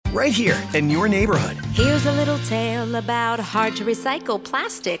right here in your neighborhood. Here's a little tale about hard-to-recycle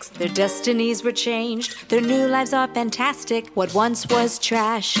plastics. Their destinies were changed. Their new lives are fantastic. What once was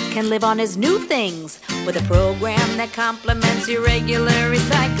trash can live on as new things with a program that complements your regular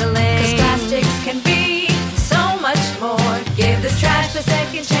recycling. 'Cause plastics can be so much more. Give this trash the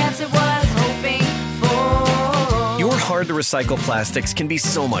second chance it was hoping for. Your hard-to-recycle plastics can be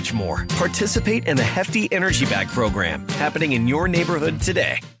so much more. Participate in the Hefty Energy Bag program happening in your neighborhood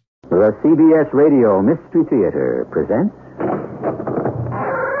today. The CBS Radio Mystery Theater presents...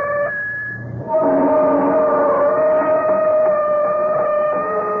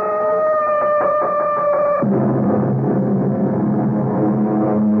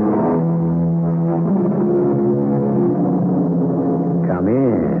 Come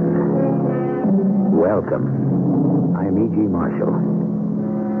in. Welcome. I'm E.G. Marshall.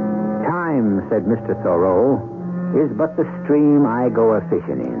 Time, said Mr. Thoreau, is but the stream I go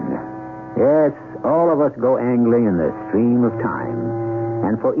a-fishing in. Yes, all of us go angling in the stream of time,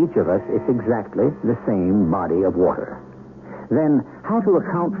 and for each of us it's exactly the same body of water. Then, how to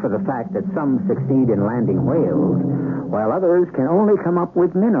account for the fact that some succeed in landing whales, while others can only come up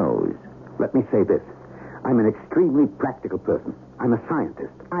with minnows? Let me say this. I'm an extremely practical person. I'm a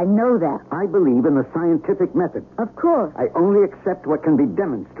scientist. I know that. I believe in the scientific method. Of course. I only accept what can be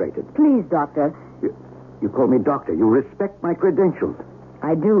demonstrated. Please, Doctor. You call me doctor. You respect my credentials.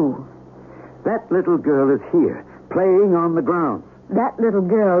 I do. That little girl is here, playing on the ground. That little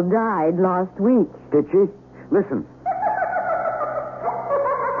girl died last week. Did she? Listen.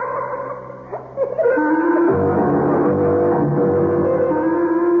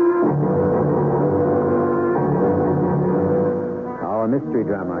 Our mystery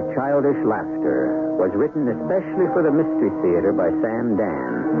drama, Childish Laughter, was written especially for the Mystery Theater by Sam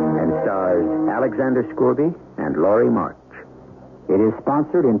Dan and stars Alexander Scourby and Laurie March. It is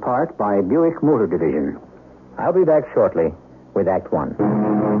sponsored in part by Buick Motor Division. I'll be back shortly with Act One.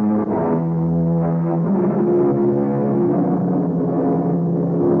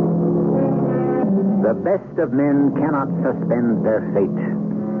 The best of men cannot suspend their fate.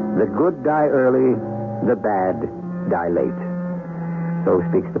 The good die early, the bad die late. So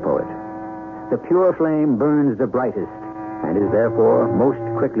speaks the poet. The pure flame burns the brightest and is therefore most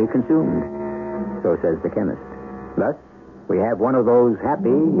quickly consumed. So says the chemist. Thus, we have one of those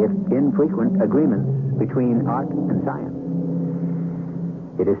happy, if infrequent, agreements between art and science.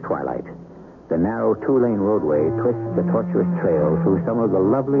 It is twilight. The narrow two-lane roadway twists the tortuous trail through some of the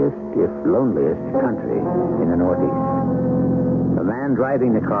loveliest, if loneliest, country in the Northeast. The man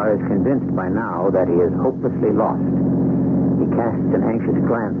driving the car is convinced by now that he is hopelessly lost. He casts an anxious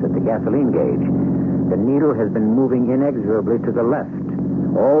glance at the gasoline gauge. The needle has been moving inexorably to the left.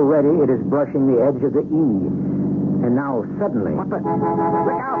 Already it is brushing the edge of the E. And now, suddenly... What the... Look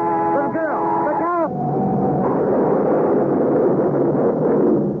out! Little girl! Look out!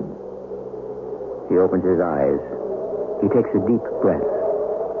 He opens his eyes. He takes a deep breath.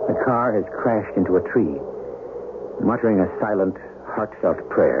 The car has crashed into a tree. Muttering a silent, heartfelt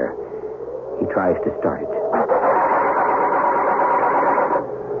prayer, he tries to start it.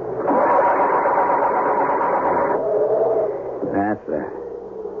 That's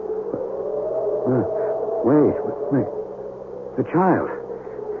Wait. The child.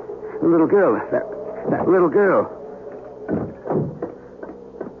 The little girl. That little girl.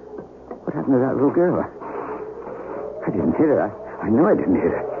 What happened to that little girl? I didn't hit her. I know I didn't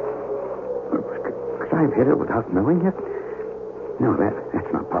hit her. Could I have hit her without knowing it? No,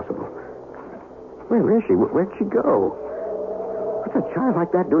 that's not possible. Where is she? Where'd she go? What's a child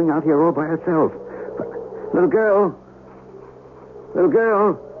like that doing out here all by herself? Little girl. Little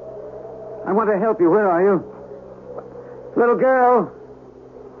girl. I want to help you. Where are you? Little girl.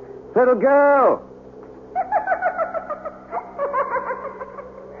 Little girl.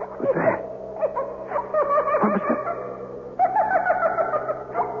 What's that? What was that?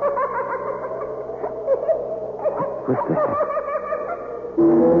 What's that?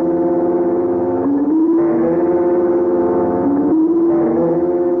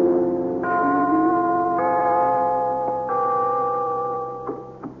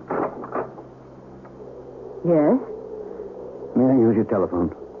 Yes? May I use your telephone?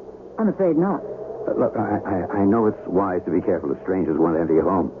 I'm afraid not. Look, I know it's wise to be careful if strangers want to enter your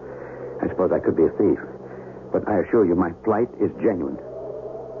home. I suppose I could be a thief. But I assure you, my plight is genuine.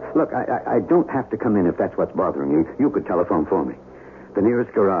 Look, I don't have to come in if that's what's bothering you. You could telephone for me. The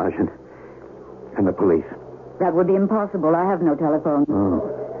nearest garage and the police. That would be impossible. I have no telephone. Oh,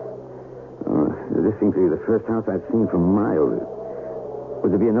 this seems to be the first house I've seen for miles.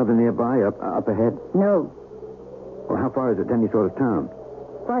 Would there be another nearby, up ahead? No. Well, how far is it to any sort of town?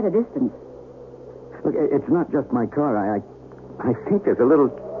 quite a distance. Look, it's not just my car. I think there's a little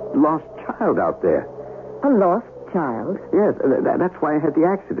lost child out there. A lost child? Yes, that's why I had the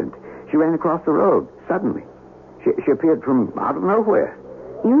accident. She ran across the road, suddenly. She appeared from out of nowhere.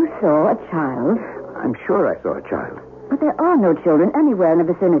 You saw a child? I'm sure I saw a child. But there are no children anywhere in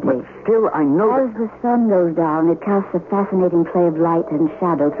the vicinity. But still, I know As the sun goes down, it casts a fascinating play of light and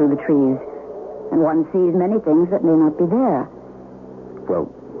shadow through the trees. And one sees many things that may not be there.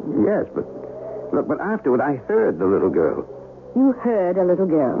 Well, yes, but afterward I heard the little girl. You heard a little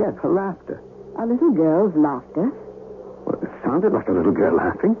girl? Yes, her laughter. A little girl's laughter? Well, it sounded like a little girl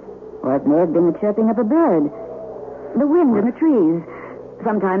laughing. Or it may have been the chirping of a bird. The wind in the trees.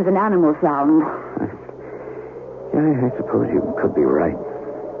 Sometimes an animal sound. Yeah, I suppose you could be right.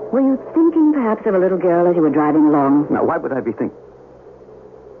 Were you thinking perhaps of a little girl as you were driving along? Now, why would I be thinking?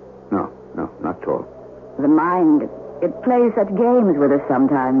 No, not at all. The mind, it plays such games with us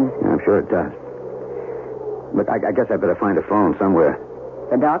sometimes. Yeah, I'm sure it does. Look, I guess I better find a phone somewhere.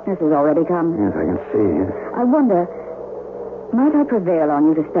 The darkness has already come. Yes, I can see. Yes. I wonder, might I prevail on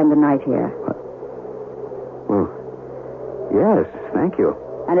you to spend the night here? Well, yes, thank you.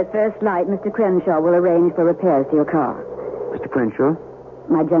 And at first light, Mr. Crenshaw will arrange for repairs to your car. Mr. Crenshaw?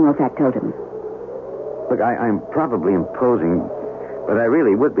 My general factotum. Look, I'm probably imposing, but I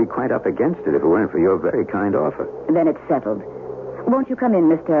really would be quite up against it if it weren't for your very kind offer. Then it's settled. Won't you come in,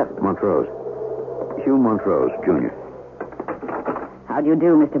 Mr. Montrose. Hugh Montrose, Jr. How do you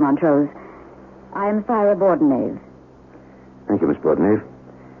do, Mr. Montrose? I am Thyra Bordenave. Thank you, Miss Bordenave.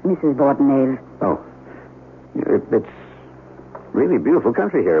 Mrs. Bordenave. Oh. It's really beautiful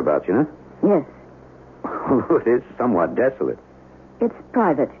country hereabouts, you know? Yes. Although it is somewhat desolate. It's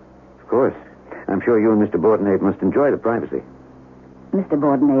private. Of course. I'm sure you and Mr. Bordenave must enjoy the privacy. Mr.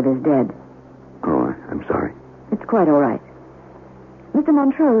 Bordenave is dead. Oh, I'm sorry. It's quite all right. Mr.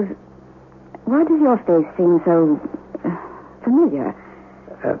 Montrose, why does your face seem so familiar?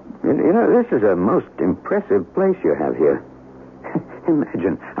 You know, this is a most impressive place you have here.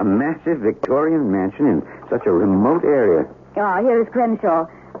 Imagine a massive Victorian mansion in such a remote area. Ah, here is Crenshaw.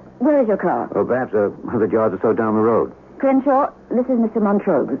 Where is your car? Oh, perhaps 100 yards or so down the road. Crenshaw, this is Mr.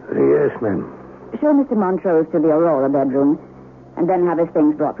 Montrose. Yes, ma'am. Show Mr. Montrose to the Aurora bedroom, and then have his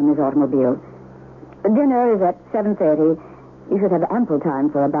things brought from his automobile. Dinner is at 7:30. You should have ample time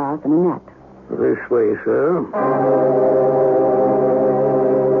for a bath and a nap. This way, sir.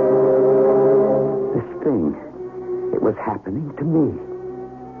 This thing, it was happening to me.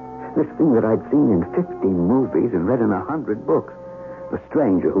 This thing that I'd seen in 15 movies and read in 100 books. The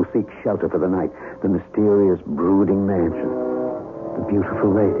stranger who seeks shelter for the night. The mysterious, brooding mansion. The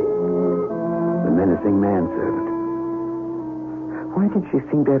beautiful lady. The menacing manservant. Why did she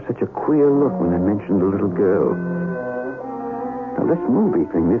seem to have such a queer look when I mentioned the little girl? Now, this movie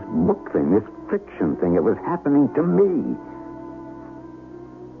thing, this book thing, this fiction thing, it was happening to me.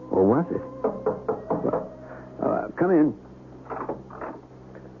 Or was it? Come in.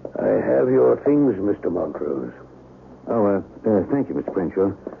 I have your things, Mr. Montrose. Oh, thank you, Mr.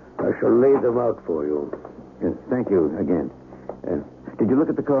 Crenshaw. I shall lay them out for you. Yes, thank you again. Did you look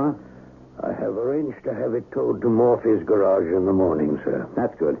at the car? I have arranged to have it towed to Morphy's garage in the morning, sir.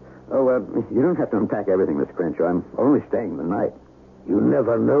 That's good. Oh, you don't have to unpack everything, Mr. Crenshaw. I'm only staying the night. You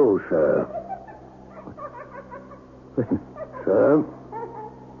never know, sir. Listen. Sir?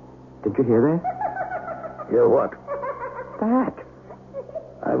 Did you hear that? Hear what? That.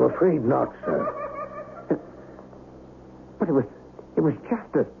 I'm afraid not, sir. But it was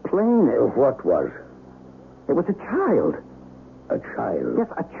just as plain as... What was? It was a child. A child? Yes,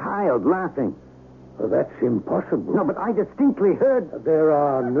 a child laughing. Well, that's impossible. No, but I distinctly heard... There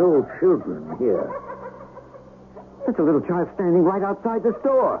are no children here. It's a little child standing right outside the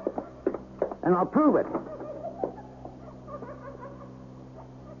store. And I'll prove it.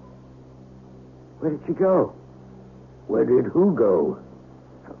 Where did she go? Where did who go?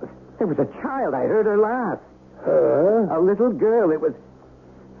 There was a child. I heard her laugh. Her? A little girl. It was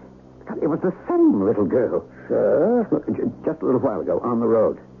the same little girl. Sir? Look, just a little while ago, on the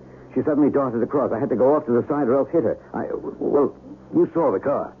road. She suddenly darted across. I had to go off to the side or else hit her. Well, you saw the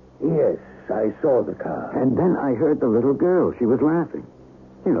car. Yes, I saw the car. And then I heard the little girl. She was laughing.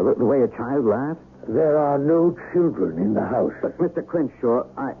 You know, the way a child laughs. There are no children in the house. But, Mr. Crenshaw,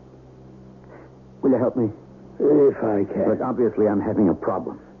 will you help me? If I can. Look, obviously I'm having a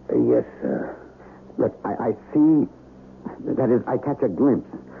problem. Yes, sir. Look, I see... That is, I catch a glimpse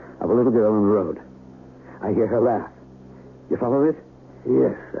of a little girl on the road. I hear her laugh. You follow this?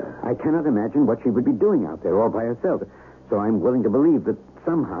 Yes, sir. I cannot imagine what she would be doing out there all by herself. So I'm willing to believe that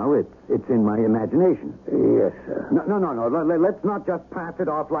somehow it's in my imagination. Yes, sir. No. Let's not just pass it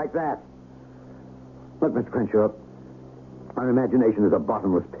off like that. Look, Mr. Crenshaw, our imagination is a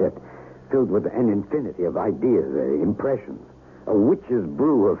bottomless pit filled with an infinity of ideas, impressions, a witch's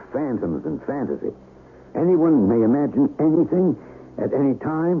brew of phantoms and fantasy. Anyone may imagine anything at any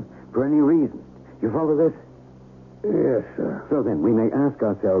time for any reason. You follow this? Yes, sir. So then, we may ask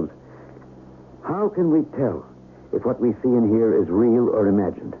ourselves, how can we tell if what we see and hear is real or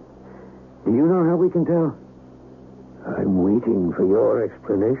imagined? Do you know how we can tell? I'm waiting for your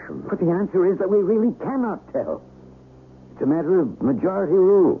explanation. But the answer is that we really cannot tell. It's a matter of majority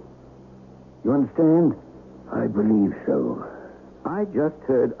rule. You understand? I believe so. I just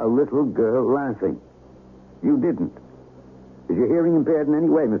heard a little girl laughing. You didn't. Is your hearing impaired in any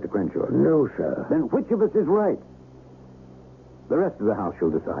way, Mr. Crenshaw? No, sir. Then which of us is right? The rest of the house shall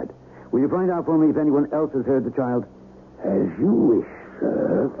decide. Will you find out for me if anyone else has heard the child? As you wish,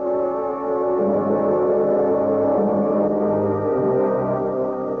 sir.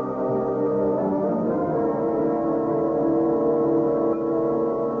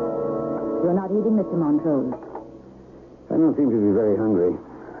 You're not eating, Mr. Montrose. I don't seem to be very hungry.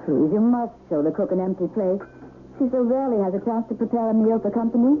 Please, you must show the cook an empty plate. She so rarely has a chance to prepare a meal for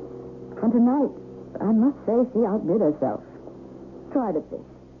company. And tonight, I must say she outdid herself. Try the fish.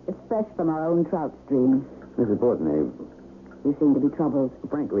 It's fresh from our own trout stream. Mrs. Bortney, You seem to be troubled.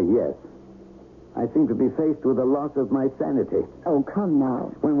 frankly, yes. I seem to be faced with a loss of my sanity. Oh, come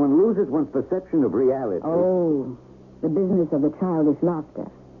now. When one loses one's perception of reality, Oh, the business of the childish laughter.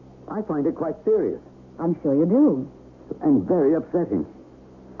 I find it quite serious I'm sure you do. and very upsetting.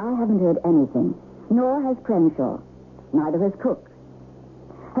 I haven't heard anything, nor has Crenshaw. Neither has Cook.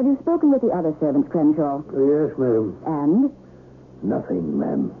 Have you spoken with the other servants, Crenshaw? Yes, madam. And Nothing,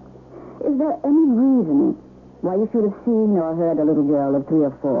 ma'am. is there any reasoning why you should have seen or heard a little girl of 3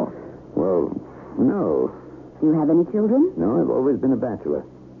 or 4? Well, no. Do you have any children? No, I've always been a bachelor.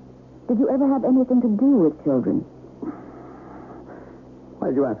 Did you ever have anything to do with children? Why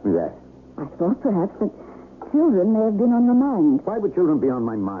did you ask me that? I thought perhaps that children may have been on your mind. Why would children be on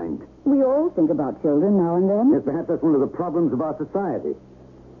my mind? We all think about children now and then. Yes, perhaps that's one of the problems of our society.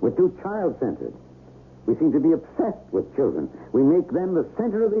 We're too child-centered. We seem to be obsessed with children. We make them the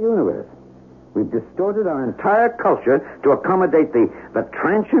center of the universe. We've distorted our entire culture to accommodate the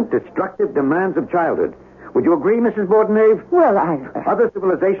transient, destructive demands of childhood. Would you agree, Mrs. Bordenave? Well, Other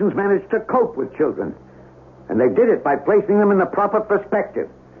civilizations managed to cope with children. And they did it by placing them in the proper perspective.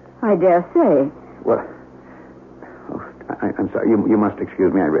 I dare say. Well, I'm sorry. You must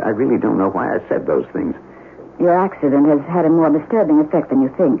excuse me. I really don't know why I said those things. Your accident has had a more disturbing effect than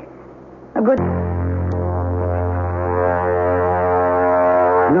you think. A good...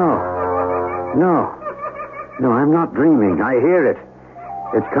 No, I'm not dreaming. I hear it.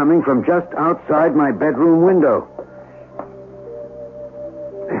 It's coming from just outside my bedroom window.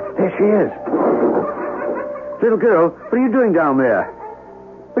 There she is. Little girl, what are you doing down there?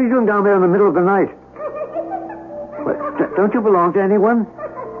 What are you doing down there in the middle of the night? What, don't you belong to anyone?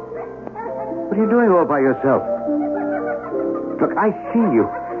 What are you doing all by yourself? Look, I see you.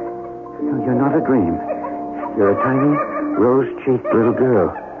 No, you're not a dream. You're a tiny, rose-cheeked little girl.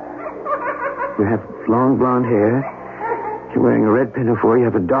 You have long blonde hair. You're wearing a red pinafore. You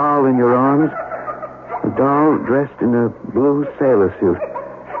have a doll in your arms. A doll dressed in a blue sailor suit.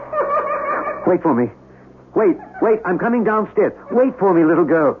 Wait for me. Wait. I'm coming downstairs. Wait for me, little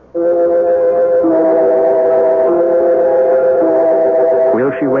girl.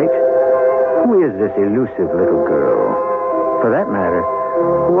 Will she wait? Who is this elusive little girl? For that matter,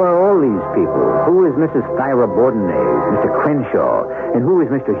 who are all these people? Who is Mrs. Thyra Bordenave, Mr. Crenshaw, and who is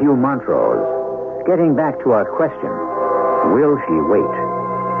Mr. Hugh Montrose? Getting back to our question, will she wait?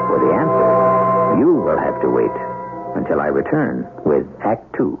 For the answer, you will have to wait until I return with Act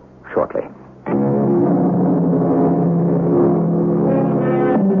 2 shortly.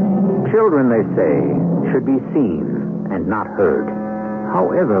 Children, they say, should be seen and not heard.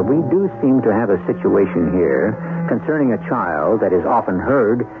 However, we do seem to have a situation here concerning a child that is often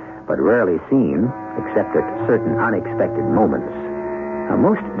heard but rarely seen, except at certain unexpected moments. A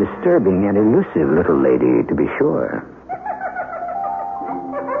most disturbing and elusive little lady, to be sure.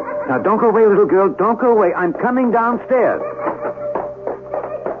 Now, don't go away, little girl. Don't go away. I'm coming downstairs.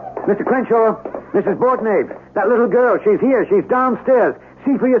 Mr. Crenshaw, Mrs. Bordenave, that little girl, she's here. She's downstairs.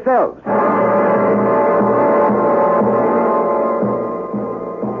 See for yourselves.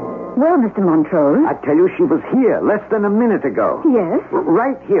 Well, Mr. Montrose. I tell you, she was here less than a minute ago. Yes?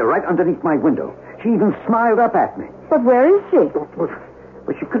 Right here, right underneath my window. She even smiled up at me. But where is she? Well,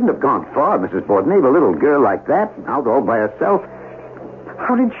 she couldn't have gone far, Mrs. Bordenave. A little girl like that, out all by herself.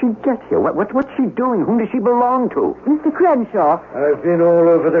 How did she get here? What's she doing? Whom does she belong to? Mr. Crenshaw. I've been all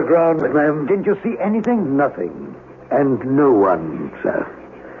over the ground, ma'am. Didn't you see anything? Nothing. And no one, sir.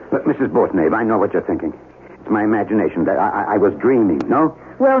 But, Mrs. Bortnave, I know what you're thinking. It's my imagination. I was dreaming, no?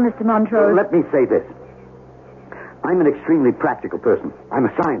 Well, Mr. Montrose... Let me say this. I'm an extremely practical person. I'm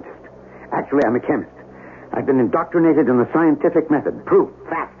a scientist. Actually, I'm a chemist. I've been indoctrinated in the scientific method. Proof,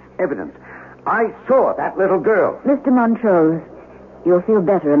 facts, evidence. I saw that little girl. Mr. Montrose, you'll feel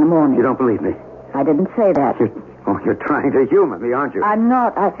better in the morning. You don't believe me? I didn't say that. You're trying to humor me, aren't you? I'm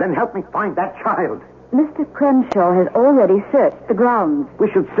not. Then help me find that child. Mr. Crenshaw has already searched the grounds. We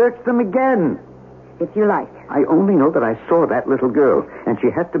should search them again. If you like. I only know that I saw that little girl, and she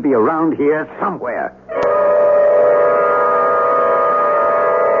has to be around here somewhere.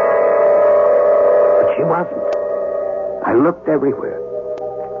 But she wasn't. I looked everywhere.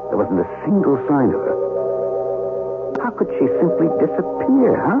 There wasn't a single sign of her. How could she simply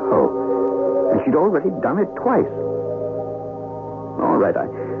disappear? How? And she'd already done it twice. All right,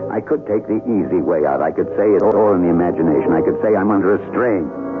 I could take the easy way out. I could say it all in the imagination. I could say I'm under a strain.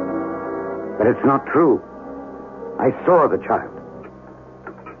 But it's not true. I saw the child.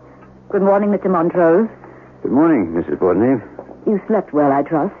 Good morning, Mr. Montrose. Good morning, Mrs. Bordenave. You slept well, I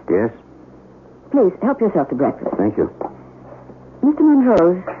trust. Yes? Please, help yourself to breakfast. Thank you. Mr.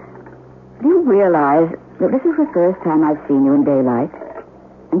 Montrose, do you realize that this is the first time I've seen you in daylight?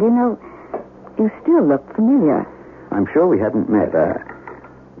 And you know, you still look familiar. I'm sure we hadn't met.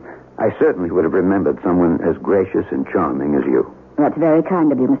 I certainly would have remembered someone as gracious and charming as you. That's very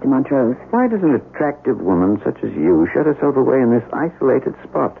kind of you, Mr. Montrose. Why does an attractive woman such as you shut herself away in this isolated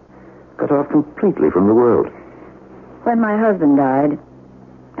spot, cut off completely from the world? When my husband died,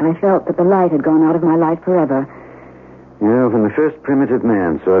 I felt that the light had gone out of my life forever. Yeah, when the first primitive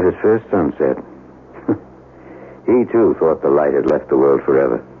man saw his first sunset, he too thought the light had left the world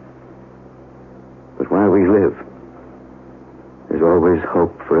forever. But while we live, there's always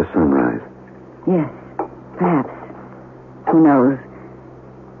hope for a sunrise. Yes, perhaps. Who knows?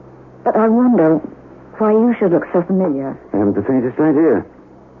 But I wonder why you should look so familiar. I haven't the faintest idea.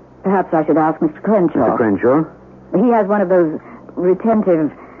 Perhaps I should ask Mr. Crenshaw. Mr. Crenshaw? He has one of those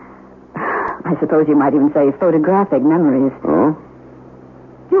retentive, I suppose you might even say photographic memories. Oh?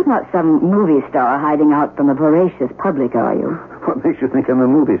 You're not some movie star hiding out from a voracious public, are you? What makes you think I'm a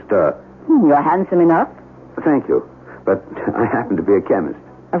movie star? You're handsome enough. Thank you. But I happen to be a chemist.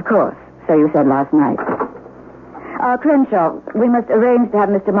 Of course. So you said last night. Crenshaw, we must arrange to have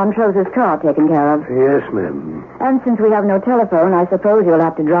Mr. Montrose's car taken care of. Yes, ma'am. And since we have no telephone, I suppose you'll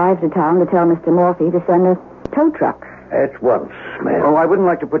have to drive to town to tell Mr. Morphy to send a tow truck. At once, ma'am. Oh, I wouldn't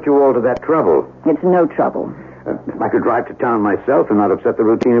like to put you all to that trouble. It's no trouble. I could drive to town myself and not upset the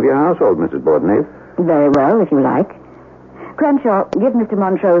routine of your household, Mrs. Bordenave. Very well, if you like. Crenshaw, give Mr.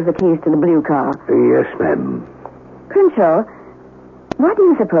 Montrose the keys to the blue car. Yes, ma'am. Crenshaw, why do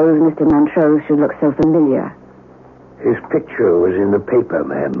you suppose Mr. Montrose should look so familiar? His picture was in the paper,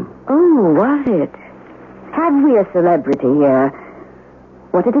 ma'am. Oh, was it? Have we a celebrity here?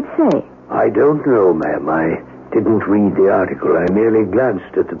 What did it say? I don't know, ma'am. I didn't read the article. I merely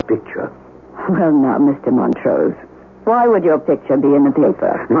glanced at the picture. Well, now, Mr. Montrose, why would your picture be in the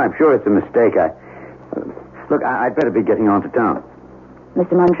paper? No, I'm sure it's a mistake. Look, I'd better be getting on to town.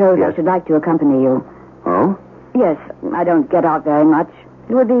 Mr. Montrose, Yes? I should like to accompany you. Oh? Yes, I don't get out very much.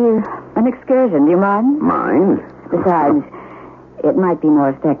 It would be an excursion. Do you mind? Mind? Besides, it might be more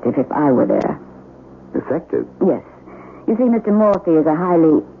effective if I were there. Effective? Yes. You see, Mr. Morphy is a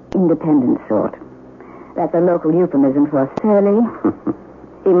highly independent sort. That's a local euphemism for surly.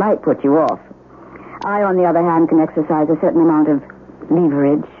 He might put you off. I, on the other hand, can exercise a certain amount of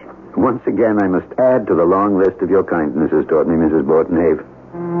leverage. Once again, I must add to the long list of your kindnesses toward me, Mrs. Bordenave.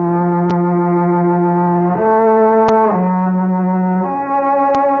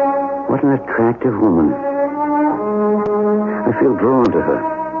 What an attractive woman. I feel drawn to her,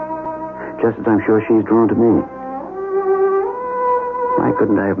 just as I'm sure she's drawn to me. Why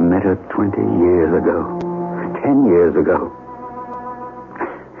couldn't I have met her 20 years ago? 10 years ago?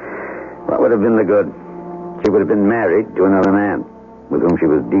 What would have been the good? She would have been married to another man with whom she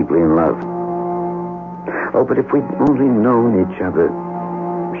was deeply in love. Oh, but if we'd only known each other,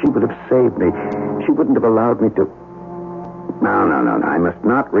 she would have saved me. She wouldn't have allowed me to... No. I must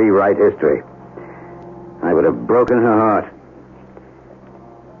not rewrite history. I would have broken her heart.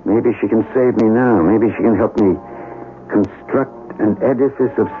 Maybe she can save me now. Maybe she can help me construct an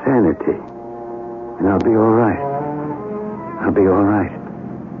edifice of sanity. And I'll be all right. I'll be all right.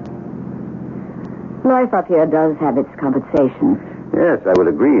 Life up here does have its compensations. Yes, I would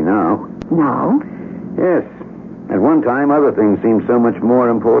agree now. Now? Yes. At one time, other things seemed so much more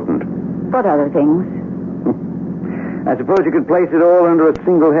important. What other things? I suppose you could place it all under a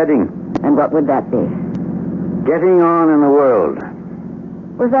single heading. And what would that be? Getting on in the world.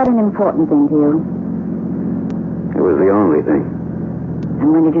 Was that an important thing to you? It was the only thing.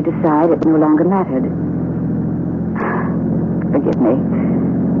 And when did you decide it no longer mattered? Forgive me.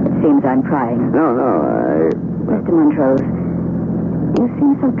 It seems I'm prying. No, Mr. Montrose, you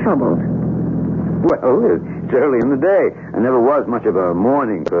seem so troubled. Well, it's early in the day. I never was much of a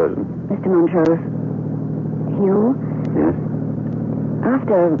morning person. Mr. Montrose, you? Yes?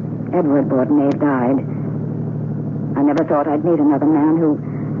 After Edward Bordenave died, I never thought I'd meet another man who,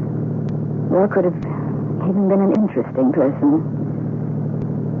 well, could have even been an interesting person.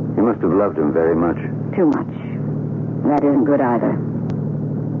 You must have loved him very much. Too much. That isn't good either.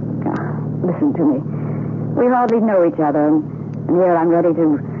 Listen to me. We hardly know each other, and here I'm ready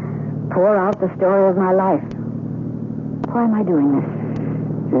to pour out the story of my life. Why am I doing this?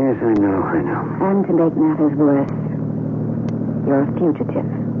 Yes, I know. And to make matters worse, you're a fugitive.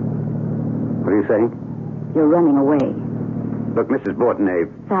 What are you saying? You're running away. Look, Mrs. Bordenave.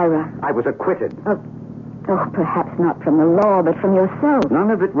 Syra. I was acquitted. Oh, perhaps not from the law, but from yourself.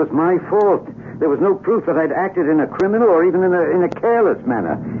 None of it was my fault. There was no proof that I'd acted in a criminal or even in a careless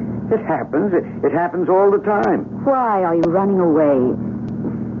manner. It happens. It happens all the time. Why are you running away?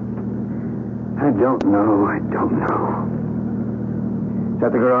 I don't know. Is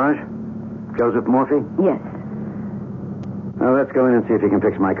that the garage? Joseph Morphy? Yes. Well, let's go in and see if he can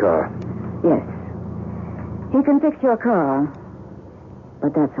fix my car. Yes. He can fix your car,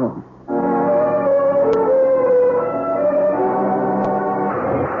 but that's all.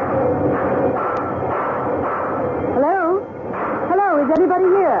 Hello, is anybody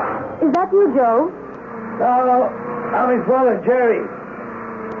here? Is that you, Joe? No, I'm his brother, Jerry.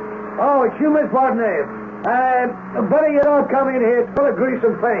 Oh, it's you, Miss Bordenave. Better you don't come in here. It's full of grease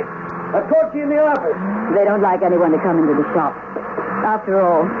and paint. I'll talk to you in the office. They don't like anyone to come into the shop. After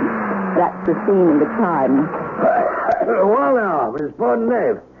all, that's the scene of the crime. Well, now, Miss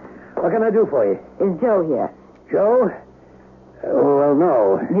Bordenave, what can I do for you? Is Joe here? Joe? Well,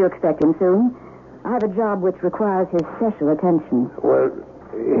 no. Do you expect him soon? I have a job which requires his special attention. Well,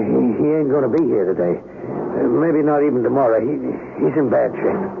 he ain't going to be here today. Maybe not even tomorrow. He's in bad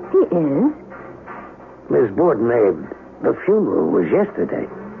shape. He is? Miss Bordenave, the funeral was yesterday.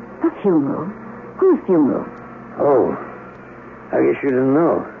 A funeral? Whose funeral? Oh, I guess you didn't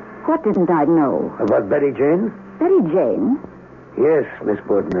know. What didn't I know? About Betty Jane? Betty Jane? Yes, Miss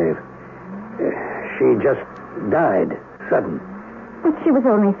Bordenave. She just died, sudden. But she was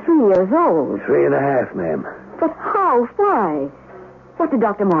only 3 years old. 3.5, ma'am. But how? Why? What did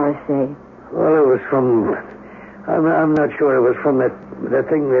Dr. Morris say? Well, it was from... I'm not sure. It was from the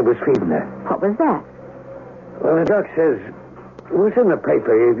thing they was feeding her. What was that? Well, the doc says... It was in the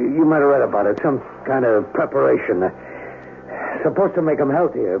paper. You might have read about it. Some kind of preparation. Supposed to make them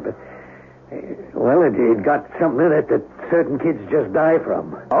healthier, but... Well, it got something in it that certain kids just die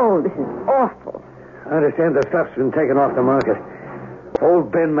from. Oh, this is awful. I understand the stuff's been taken off the market.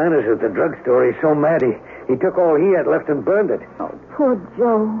 Old Ben Manners at the drugstore, he's so mad he took all he had left and burned it. Oh, poor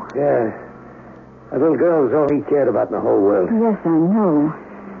Joe. Yeah. That little girl was all he cared about in the whole world. Yes, I know.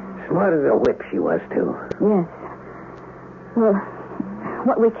 Smart as a whip she was, too. Yes. Well,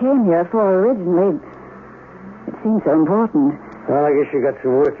 what we came here for originally, it seemed so important. Well, I guess you got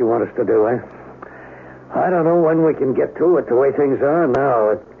some work you want us to do, eh? I don't know when we can get to it the way things are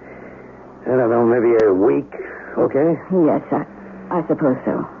now. I don't know, maybe a week, okay? Yes, I suppose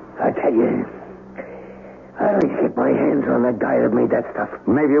so. I tell you, I don't get my hands on that guy that made that stuff.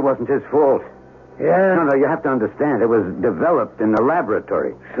 Maybe it wasn't his fault. Yeah? No, you have to understand. It was developed in the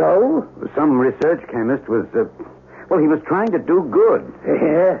laboratory. So? Some research chemist was... he was trying to do good.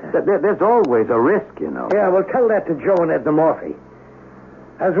 Yeah? There's always a risk, you know. Yeah, well, tell that to Joe and Ed the Morphy.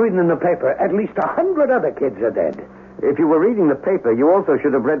 I was reading in the paper, at least 100 other kids are dead. If you were reading the paper, you also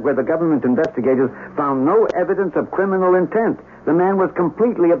should have read where the government investigators found no evidence of criminal intent. The man was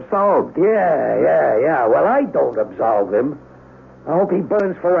completely absolved. Yeah. Well, I don't absolve him. I hope he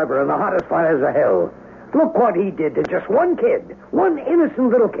burns forever in the hottest fires of hell. Look what he did to just one kid. One innocent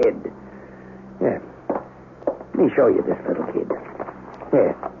little kid. Yeah. Let me show you this little kid.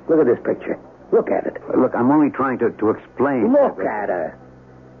 Here, look at this picture. Look at it. Look, I'm only trying to explain. Look at her.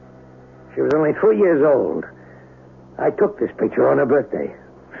 She was only 3 years old. I took this picture on her birthday.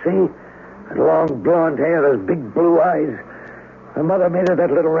 See? That long blonde hair, those big blue eyes. Her mother made her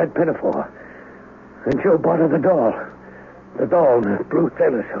that little red pinafore. And Joe bought her the doll. The doll in the blue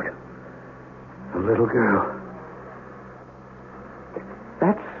sailor suit. The little girl.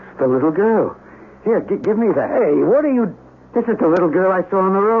 That's the little girl. Here, give me that. Hey, what are you... This is the little girl I saw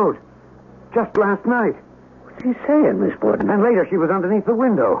on the road. Just last night. What's he saying, Miss Borden? And later she was underneath the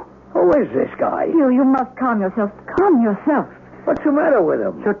window. Who is this guy? You must calm yourself. Calm yourself. What's the matter with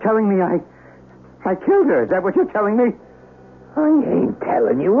him? You're telling me I killed her. Is that what you're telling me? I ain't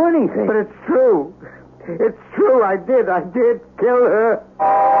telling you anything. But it's true. It's true. I did kill her.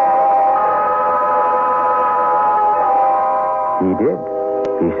 He did.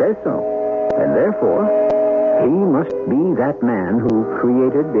 He says so. And therefore, he must be that man who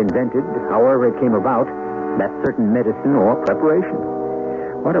created, invented, however it came about, that certain medicine or preparation.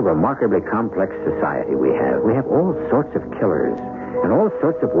 What a remarkably complex society we have. We have all sorts of killers and all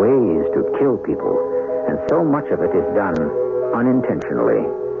sorts of ways to kill people. And so much of it is done unintentionally,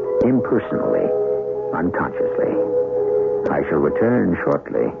 impersonally, unconsciously. I shall return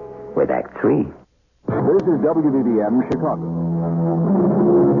shortly with Act 3. This is WBBM Chicago.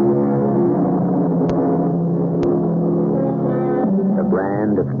 The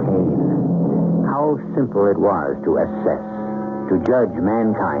brand of Cain. How simple it was to assess, to judge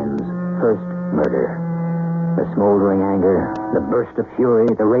mankind's first murder. The smoldering anger, the burst of fury,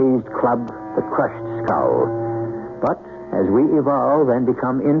 the raised club, the crushed skull. But as we evolve and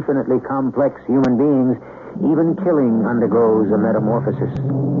become infinitely complex human beings, even killing undergoes a metamorphosis.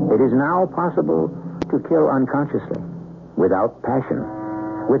 It is now possible to kill unconsciously, without passion,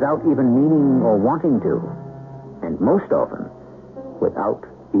 without even meaning or wanting to, and most often, without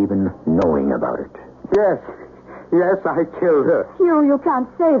even knowing about it. Yes, I killed her. You can't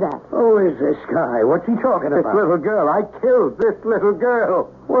say that. Who is this guy? What's he talking This about? little girl. I killed this little girl.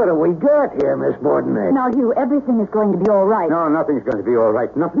 What do we got here, Miss Borden? Now, Hugh, everything is going to be all right. No, nothing's going to be all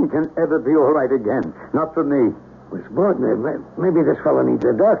right. Nothing can ever be all right again. Not for me. Miss Borden, maybe this fellow needs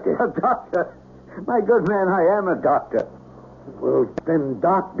a doctor. A doctor? My good man, I am a doctor. Well, then,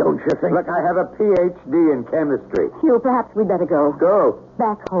 Doc, don't you think... Look, I have a Ph.D. in chemistry. Hugh, perhaps we'd better go. Go.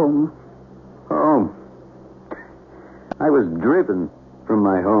 Back home. Home. I was driven from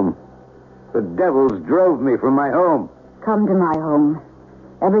my home. The devils drove me from my home. Come to my home.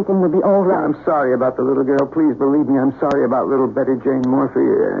 Everything will be all right. I'm sorry about the little girl. Please believe me. I'm sorry about little Betty Jane Morphy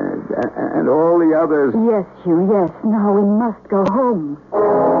and all the others. Yes, Hugh, yes. Now we must go home.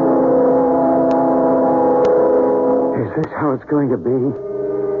 Is this how it's going to be?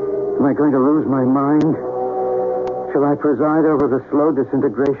 Am I going to lose my mind? Shall I preside over the slow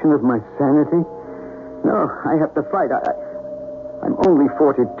disintegration of my sanity? No, I have to fight. I'm only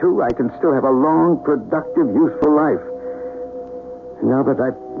 42. I can still have a long, productive, useful life. And now that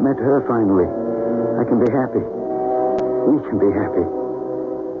I've met her finally, I can be happy. We can be happy.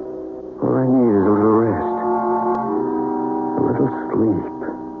 All I need is a little rest. A little sleep.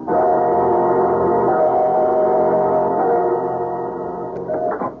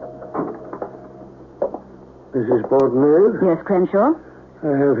 Mrs. Borden? Yes, Crenshaw? I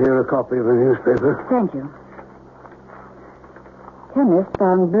have here a copy of a newspaper. Thank you. Chemist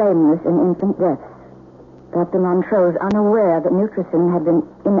found blameless in infant deaths. Dr. Montrose unaware that Nutricin had been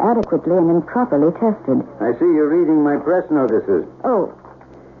inadequately and improperly tested. I see you're reading my press notices. Oh,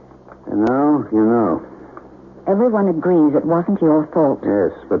 And now you know. everyone agrees it wasn't your fault.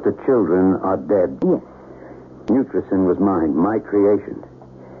 Yes, but the children are dead. Yes. Nutricin was mine, my creation.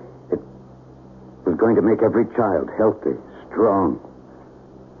 It was going to make every child healthy, strong,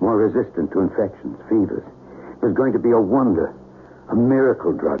 more resistant to infections, fevers. It was going to be a wonder, a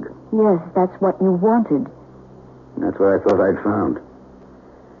miracle drug. Yes, that's what you wanted. And that's what I thought I'd found.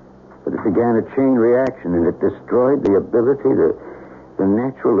 But it began a chain reaction, and it destroyed the ability, the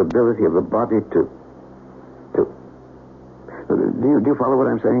natural ability of the body to... Do you follow what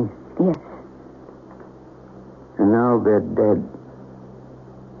I'm saying? Yes. And now they're dead.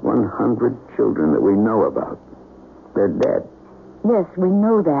 100 children that we know about. They're dead. Yes, we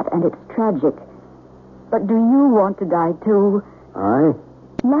know that, and it's tragic. But do you want to die, too? I?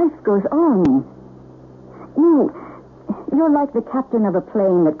 Life goes on. You're like the captain of a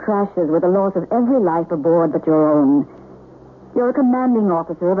plane that crashes with the loss of every life aboard but your own. You're a commanding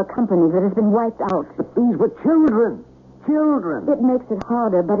officer of a company that has been wiped out. But these were children. Children. It makes it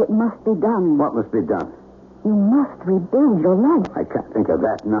harder, but it must be done. What must be done? You must rebuild your life. I can't think of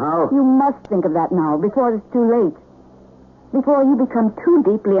that now. You must think of that now, before it's too late. Before you become too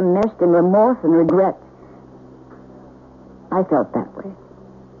deeply immersed in remorse and regret. I felt that way.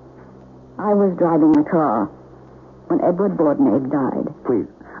 I was driving a car when Edward Borden died. Please,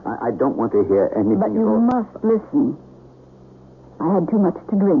 I don't want to hear anything. But you must listen. I had too much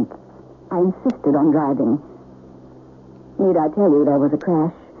to drink. I insisted on driving. Need I tell you there was a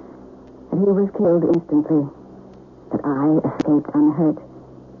crash? And he was killed instantly. But I escaped unhurt.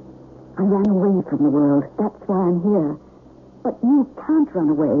 I ran away from the world. That's why I'm here. But you can't run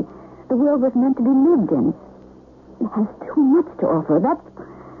away. The world was meant to be lived in. It has too much to offer. That's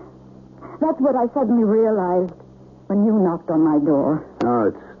what I suddenly realized when you knocked on my door. Oh,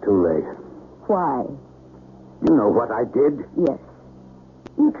 it's too late. Why? You know what I did? Yes.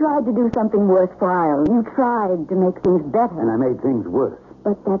 You tried to do something worthwhile. You tried to make things better. And I made things worse.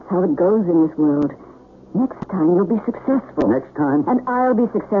 But that's how it goes in this world. Next time you'll be successful. Next time? And I'll be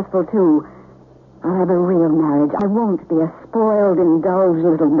successful, too. I'll have a real marriage. I won't be a spoiled, indulged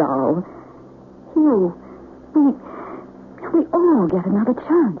little doll. Hugh, we all get another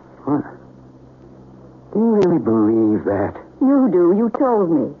chance. What? Do you really believe that? You do. You told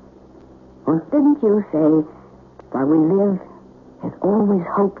me. What? Didn't you say, while we live, there's always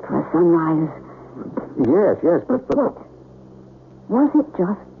hope for a sunrise? Yes, but... What? Was it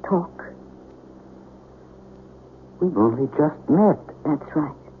just talk? We've only just met. That's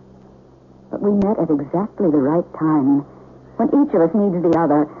right. But we met at exactly the right time, when each of us needs the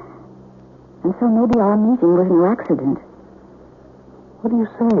other. And so maybe our meeting was no accident. What are you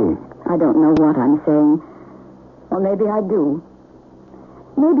saying? I don't know what I'm saying. Or maybe I do.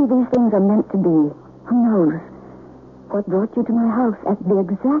 Maybe these things are meant to be. Who knows? What brought you to my house at the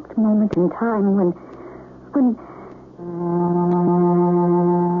exact moment in time when...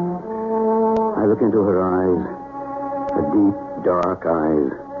 I look into her eyes. Her deep, dark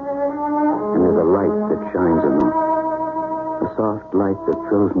eyes. And there's a light that shines in them. A soft light that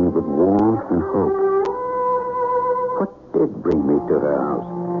fills me with warmth and hope. What did bring me to her house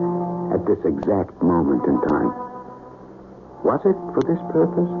at this exact moment in time? Was it for this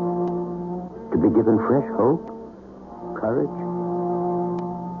purpose? To be given fresh hope? Courage?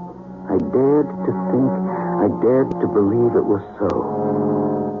 I dared to think, I dared to believe it was so.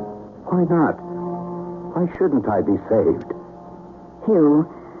 Why not? Why shouldn't I be saved? Hugh,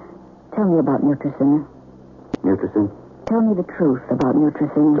 tell me about Nutricin. Nutricin? Tell me the truth about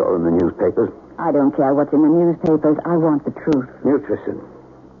Nutricin. It's all in the newspapers. I don't care what's in the newspapers. I want the truth. Nutricin.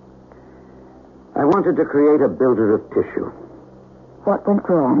 I wanted to create a builder of tissue. What went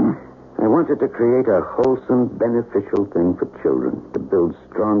wrong? I wanted to create a wholesome, beneficial thing for children, to build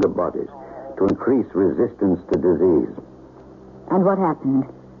stronger bodies, to increase resistance to disease. And what happened?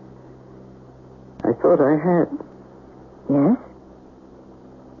 I thought I had, Yes?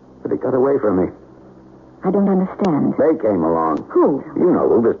 but it got away from me. I don't understand. They came along. Who? You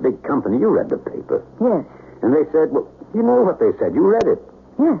know, this big company. You read the paper. Yes. And they said, well, you know what they said. You read it.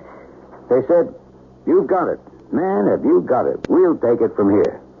 Yes. They said, you've got it. Man, have you got it. We'll take it from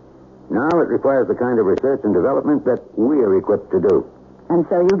here. Now it requires the kind of research and development that we're equipped to do. And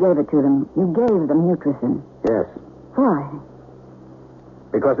so you gave it to them. You gave them Nutricin. Yes. Why?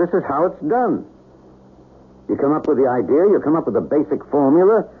 Because this is how it's done. You come up with the idea, you come up with the basic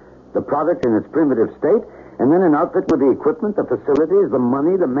formula, the product in its primitive state, and then an outfit with the equipment, the facilities, the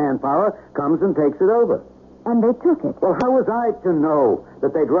money, the manpower comes and takes it over. And they took it. Well, how was I to know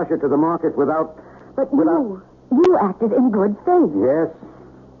that they'd rush it to the market without... But you acted in good faith. Yes,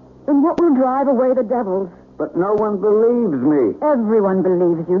 Then what will drive away the devils? but no one believes me. Everyone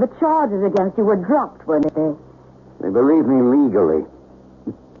believes you. The charges against you were dropped, weren't they? They believe me legally.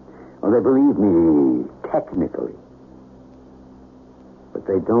 Or they believe me technically. But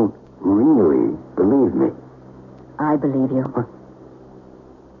they don't really believe me. I believe you.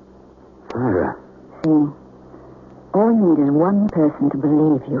 Sarah. See, all you need is one person to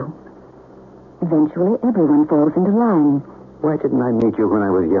believe you. Eventually, everyone falls into line. Why didn't I meet you when I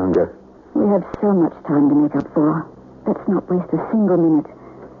was younger? We have so much time to make up for. Let's not waste a single minute.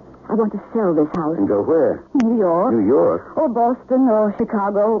 I want to sell this house. And go where? New York. New York? Or Boston, or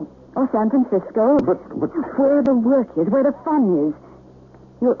Chicago, or San Francisco. But... Where the work is, where the fun is.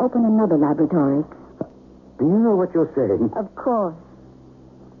 You'll open another laboratory. Do you know what you're saying? Of course.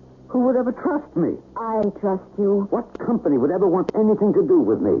 Who would ever trust me? I trust you. What company would ever want anything to do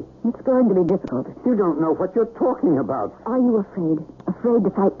with me? It's going to be difficult. You don't know what you're talking about. Are you afraid? Afraid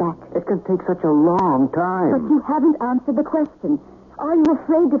to fight back? It can take such a long time. But you haven't answered the question. Are you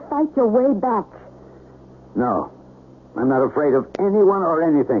afraid to fight your way back? No. I'm not afraid of anyone or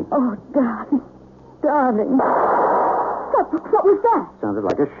anything. Oh, darling. Darling. What was that? Sounded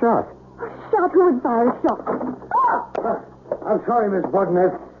like a shot. Shot? Who would fire a shot? I'm sorry, Miss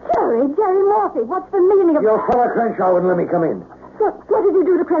Bodnett. Jerry Morphy, what's the meaning of... Your fellow Crenshaw wouldn't let me come in. What did you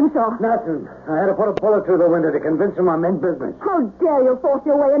do to Crenshaw? Nothing. I had to put a bullet through the window to convince him I meant business. How dare you force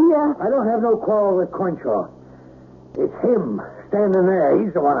your way in here? I don't have no quarrel with Crenshaw. It's him standing there.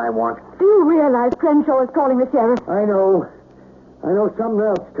 He's the one I want. Do you realize Crenshaw is calling the sheriff? I know. I know something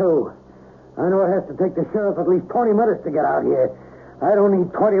else, too. I know it has to take the sheriff at least 20 minutes to get out here. I don't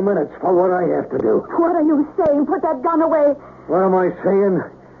need 20 minutes for what I have to do. What are you saying? Put that gun away. What am I saying?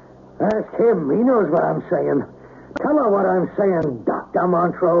 Ask him. He knows what I'm saying. Tell her what I'm saying, Dr.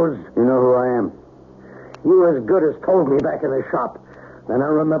 Montrose. You know who I am? You as good as told me back in the shop. Then I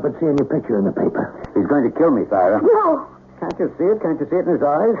remembered seeing your picture in the paper. He's going to kill me, Thyra. No. Can't you see it? Can't you see it in his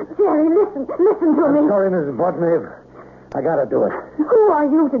eyes? Jerry, listen to me. I'm sorry, Mrs. Bodnave. I gotta do it. Who are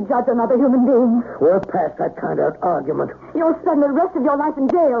you to judge another human being? We're past that kind of argument. You'll spend the rest of your life in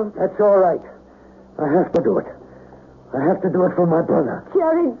jail. That's all right. I have to do it. I have to do it for my brother.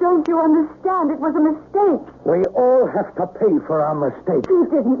 Jerry, don't you understand? It was a mistake. We all have to pay for our mistakes. He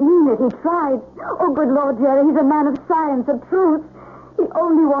didn't mean it. He tried. Oh, good Lord, Jerry, he's a man of science, of truth. He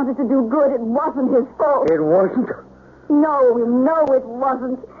only wanted to do good. It wasn't his fault. It wasn't? No, it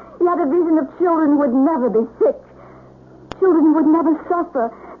wasn't. He had a vision of children who would never be sick. Children who would never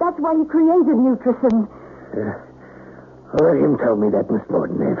suffer. That's why he created nutrition. Let him tell me that, Miss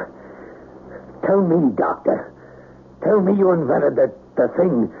Bordenave. Tell me, Doctor. Tell me you invented the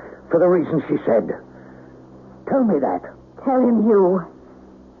thing for the reason she said. Tell me that. Tell him you.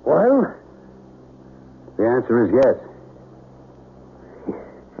 Well? The answer is yes.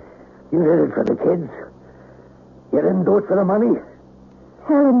 You did it for the kids? You didn't do it for the money?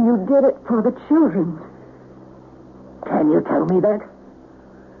 Tell him you did it for the children. Can you tell me that?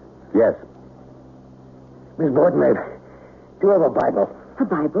 Yes. Miss Bordenave, do you have a Bible? A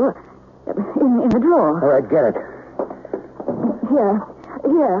Bible? In the drawer. All right, get it.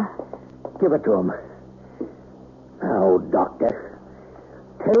 Here. Give it to him. Now, Doctor,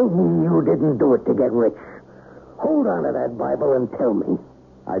 tell me you didn't do it to get rich. Hold on to that Bible and tell me.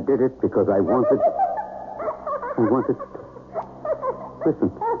 I did it because I wanted... Listen.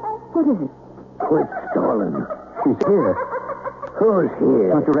 What is it? Quit stalling. She's here. Who's here?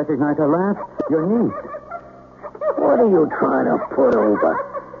 Don't you recognize her laugh? Your niece. What are you trying to put over?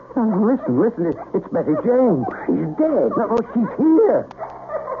 Oh, listen. It's Betty Jane. She's dead. No, she's here.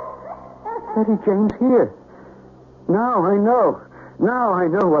 Betty Jane's here. Now I know. Now I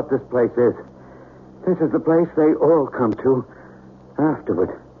know what this place is. This is the place they all come to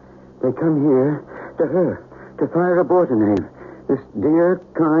afterward. They come here to her, to Thyra Bordenave, this dear,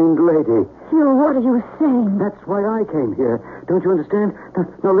 kind lady. Hugh, what are you saying? That's why I came here. Don't you understand?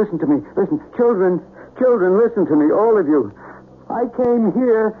 No, listen to me. Listen. Children, listen to me, all of you. I came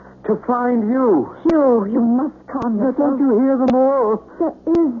here to find you. Hugh, you must calm yourself. Don't you hear them all? There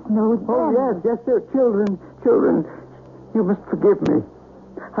is no death. Oh, yes, they're children. Children, you must forgive me.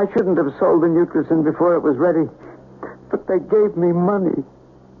 I shouldn't have sold the Nutricin before it was ready. But they gave me money.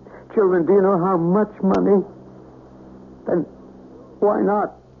 Children, do you know how much money? Then why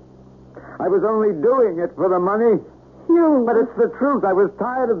not? I was only doing it for the money. Hugh. But it's the truth. I was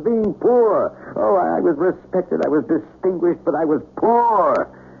tired of being poor. Oh, I was respected. I was distinguished, but I was poor.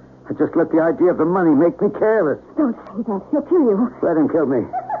 I just let the idea of the money make me careless. Don't say that. He'll kill you. Let him kill me.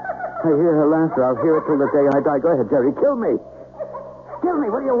 I hear her laughter. I'll hear it till the day I die. Go ahead, Jerry. Kill me. Kill me.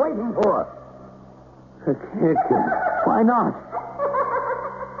 What are you waiting for? I can't kill you. Why not?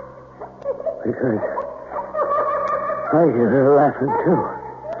 Because I hear her laughing, too.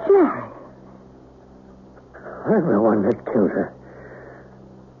 Jerry. I'm the one that killed her.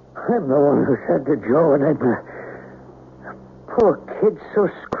 I'm the one who said to Joe and Edna, poor kid's so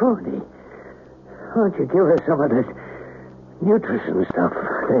scrawny. Why don't you give her some of that Nutricin stuff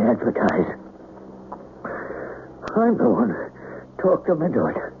they advertise? I'm the one who talked him into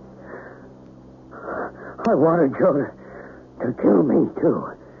it. I wanted Joe to kill me, too.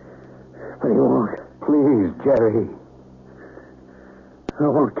 But he won't. Please, Jerry. I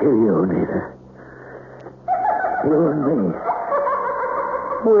won't kill you, neither. You and me.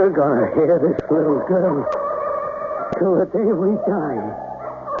 We're gonna hear this little girl till the day we die.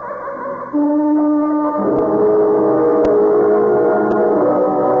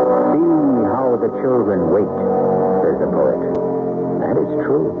 See how the children wait, says the poet. That is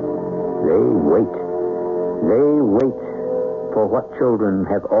true. They wait. They wait for what children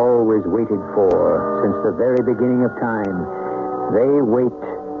have always waited for since the very beginning of time. They wait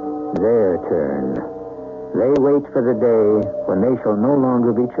their turn. They wait for the day when they shall no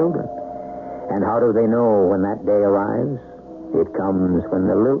longer be children. And how do they know when that day arrives? It comes when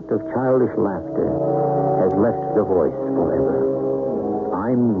the lilt of childish laughter has left the voice forever.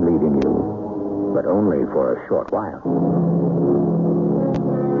 I'm leaving you, but only for a short while.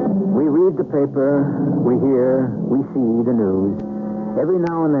 We read the paper, we hear, we see the news. Every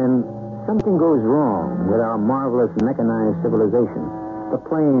now and then, something goes wrong with our marvelous mechanized civilization. The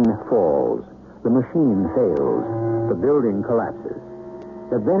plane falls. The machine fails. The building collapses.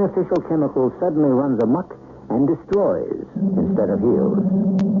 The beneficial chemical suddenly runs amok, and destroys instead of heals.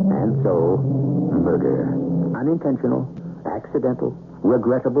 And so, murder. Unintentional, accidental,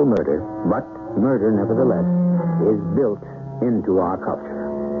 regrettable murder, but murder nevertheless, is built into our culture.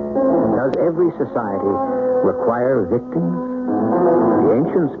 Does every society require victims? The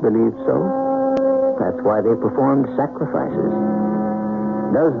ancients believed so. That's why they performed sacrifices.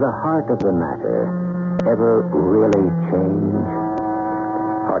 Does the heart of the matter ever really change?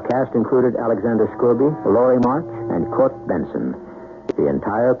 Our cast included Alexander Scobie, Laurie March, and Court Benson. The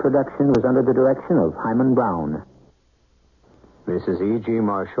entire production was under the direction of Hyman Brown. This is E.G.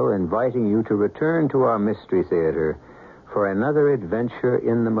 Marshall inviting you to return to our Mystery Theater for another adventure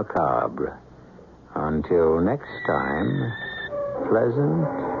in the macabre. Until next time, pleasant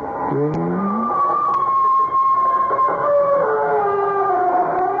dreams.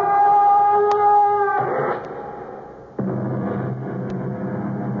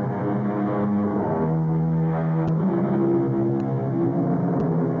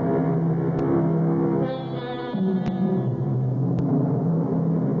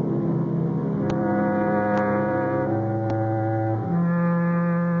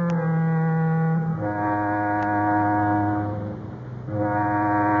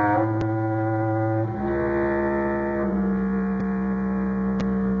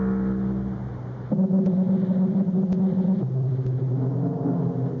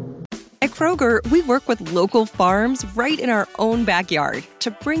 At Kroger, we work with local farms right in our own backyard to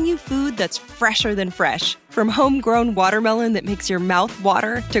bring you food that's fresher than fresh. From homegrown watermelon that makes your mouth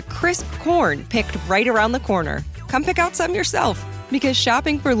water to crisp corn picked right around the corner. Come pick out some yourself, because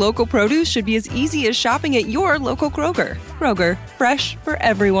shopping for local produce should be as easy as shopping at your local Kroger. Kroger, fresh for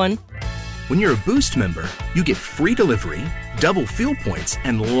everyone. When you're a Boost member, you get free delivery, double fuel points,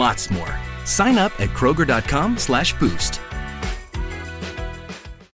 and lots more. Sign up at Kroger.com/boost.